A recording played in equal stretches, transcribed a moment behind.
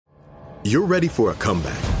You're ready for a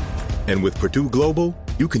comeback. And with Purdue Global,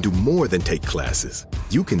 you can do more than take classes.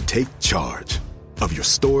 You can take charge of your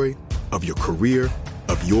story, of your career,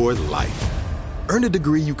 of your life. Earn a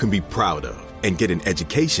degree you can be proud of and get an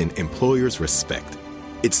education employers respect.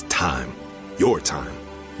 It's time, your time,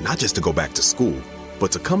 not just to go back to school,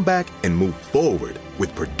 but to come back and move forward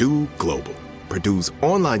with Purdue Global, Purdue's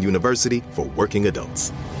online university for working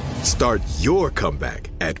adults. Start your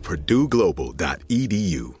comeback at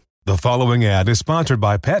purdueglobal.edu. The following ad is sponsored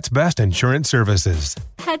by Pets Best Insurance Services.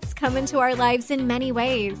 Pets come into our lives in many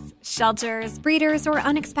ways. Shelters, breeders, or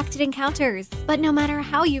unexpected encounters. But no matter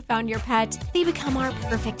how you found your pet, they become our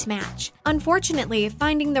perfect match. Unfortunately,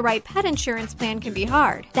 finding the right pet insurance plan can be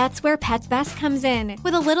hard. That's where Pets Best comes in.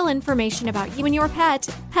 With a little information about you and your pet,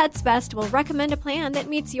 Pets Best will recommend a plan that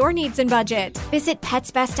meets your needs and budget. Visit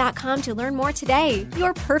PetsBest.com to learn more today.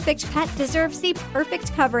 Your perfect pet deserves the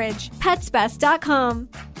perfect coverage. PetsBest.com.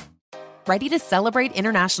 Ready to celebrate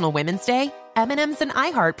International Women's Day? M&M's and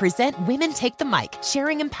iHeart present Women Take the Mic,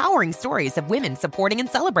 sharing empowering stories of women supporting and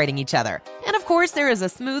celebrating each other. And of course, there is a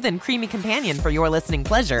smooth and creamy companion for your listening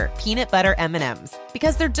pleasure, peanut butter M&M's.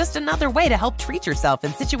 Because they're just another way to help treat yourself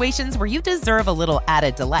in situations where you deserve a little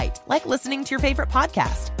added delight, like listening to your favorite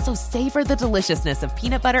podcast. So savor the deliciousness of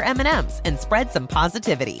peanut butter M&M's and spread some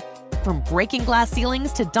positivity. From breaking glass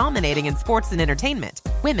ceilings to dominating in sports and entertainment,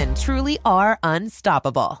 women truly are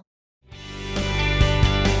unstoppable.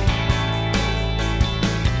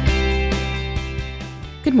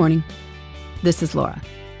 Good morning. This is Laura.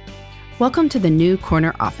 Welcome to the New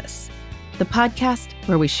Corner Office, the podcast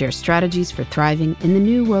where we share strategies for thriving in the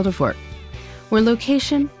new world of work, where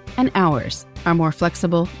location and hours are more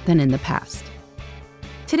flexible than in the past.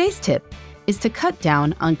 Today's tip is to cut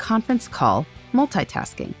down on conference call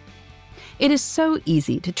multitasking. It is so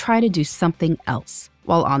easy to try to do something else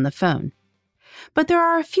while on the phone, but there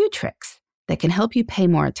are a few tricks that can help you pay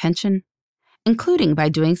more attention, including by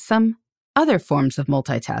doing some other forms of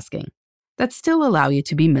multitasking that still allow you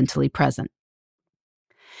to be mentally present.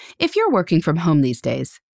 If you're working from home these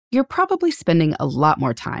days, you're probably spending a lot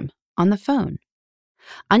more time on the phone.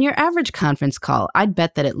 On your average conference call, I'd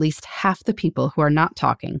bet that at least half the people who are not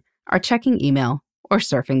talking are checking email or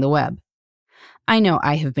surfing the web. I know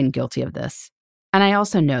I have been guilty of this, and I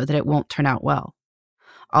also know that it won't turn out well.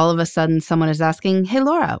 All of a sudden, someone is asking, "Hey,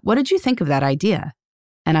 Laura, what did you think of that idea?"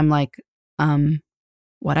 And I'm like,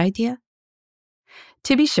 what idea?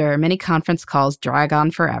 To be sure, many conference calls drag on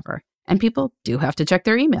forever, and people do have to check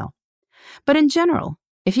their email. But in general,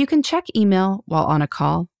 if you can check email while on a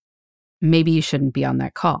call, maybe you shouldn't be on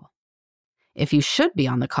that call. If you should be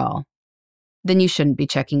on the call, then you shouldn't be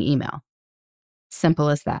checking email. Simple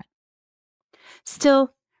as that.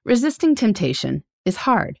 Still, resisting temptation is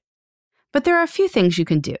hard, but there are a few things you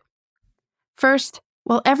can do. First,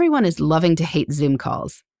 while everyone is loving to hate Zoom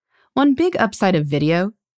calls, one big upside of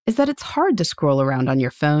video is that it's hard to scroll around on your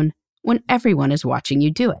phone when everyone is watching you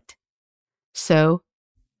do it. So,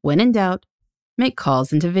 when in doubt, make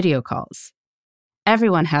calls into video calls.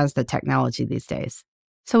 Everyone has the technology these days,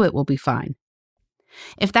 so it will be fine.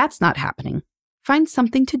 If that's not happening, find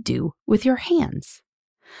something to do with your hands.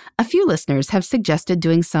 A few listeners have suggested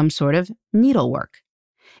doing some sort of needlework.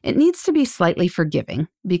 It needs to be slightly forgiving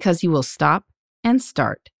because you will stop and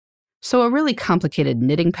start, so a really complicated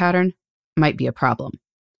knitting pattern might be a problem.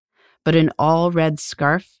 But an all-red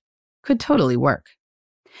scarf could totally work.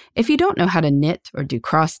 If you don't know how to knit or do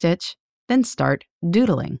cross-stitch, then start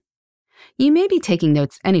doodling. You may be taking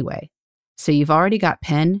notes anyway, so you've already got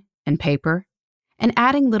pen and paper, and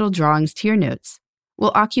adding little drawings to your notes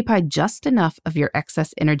will occupy just enough of your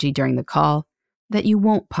excess energy during the call that you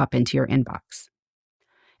won't pop into your inbox.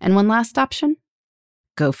 And one last option,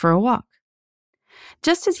 go for a walk.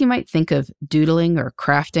 Just as you might think of doodling or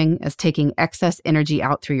crafting as taking excess energy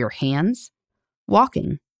out through your hands,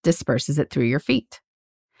 walking disperses it through your feet.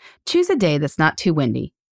 Choose a day that's not too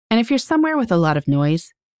windy, and if you're somewhere with a lot of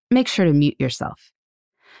noise, make sure to mute yourself.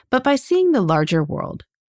 But by seeing the larger world,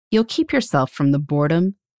 you'll keep yourself from the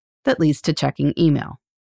boredom that leads to checking email.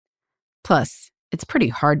 Plus, it's pretty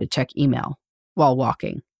hard to check email while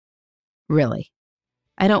walking. Really,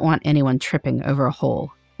 I don't want anyone tripping over a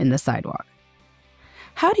hole in the sidewalk.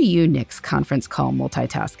 How do you nix conference call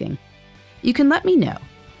multitasking? You can let me know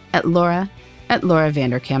at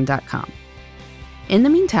laura@lauravanderkam.com. In the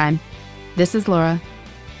meantime, this is Laura.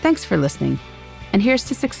 Thanks for listening, and here's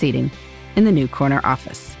to succeeding in the New Corner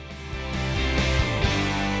Office.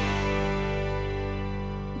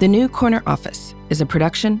 The New Corner Office is a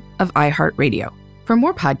production of iHeartRadio. For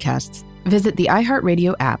more podcasts, visit the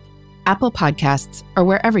iHeartRadio app, Apple Podcasts, or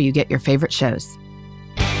wherever you get your favorite shows.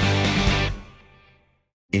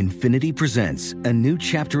 Infiniti presents a new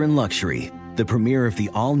chapter in luxury, the premiere of the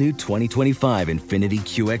all-new 2025 Infiniti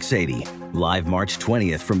QX80, live March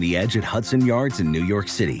 20th from the Edge at Hudson Yards in New York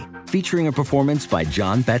City, featuring a performance by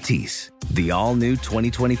Jon Batiste. The all-new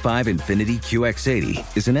 2025 Infiniti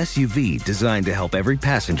QX80 is an SUV designed to help every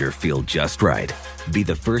passenger feel just right. Be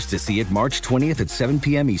the first to see it March 20th at 7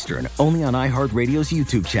 p.m. Eastern, only on iHeartRadio's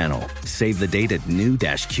YouTube channel. Save the date at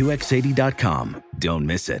new-QX80.com. Don't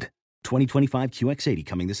miss it. 2025 QX80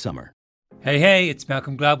 coming this summer. Hey, it's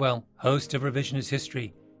Malcolm Gladwell, host of Revisionist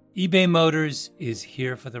History. eBay Motors is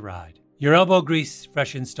here for the ride. Your elbow grease,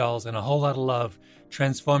 fresh installs, and a whole lot of love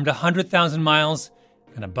transformed 100,000 miles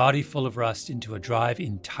and a body full of rust into a drive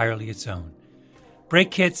entirely its own. Brake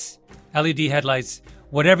kits, LED headlights,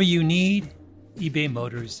 whatever you need, eBay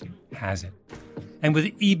Motors has it. And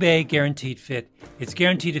with eBay Guaranteed Fit, it's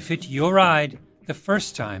guaranteed to fit your ride the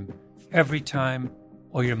first time, every time,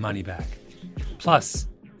 or your money back. Plus,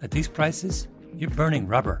 at these prices, you're burning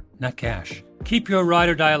rubber, not cash. Keep your ride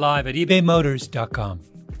or die alive at ebaymotors.com.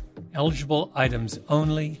 Eligible items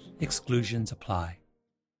only. Exclusions apply.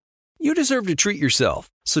 You deserve to treat yourself,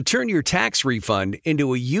 so turn your tax refund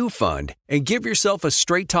into a U fund and give yourself a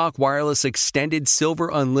Straight Talk Wireless Extended Silver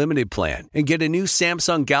Unlimited plan and get a new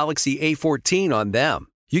Samsung Galaxy A14 on them.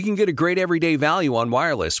 You can get a great everyday value on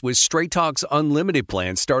wireless with Straight Talk's Unlimited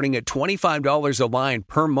plan starting at $25 a line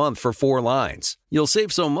per month for 4 lines. You'll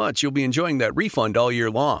save so much you'll be enjoying that refund all year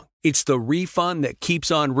long. It's the refund that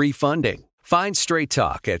keeps on refunding. Find Straight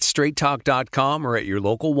Talk at straighttalk.com or at your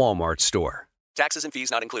local Walmart store. Taxes and fees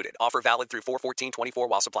not included. Offer valid through 4/14/24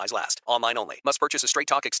 while supplies last. Online only. Must purchase a Straight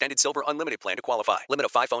Talk Extended Silver Unlimited plan to qualify. Limit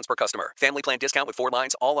of 5 phones per customer. Family plan discount with 4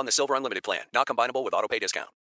 lines all on the Silver Unlimited plan. Not combinable with auto pay discount.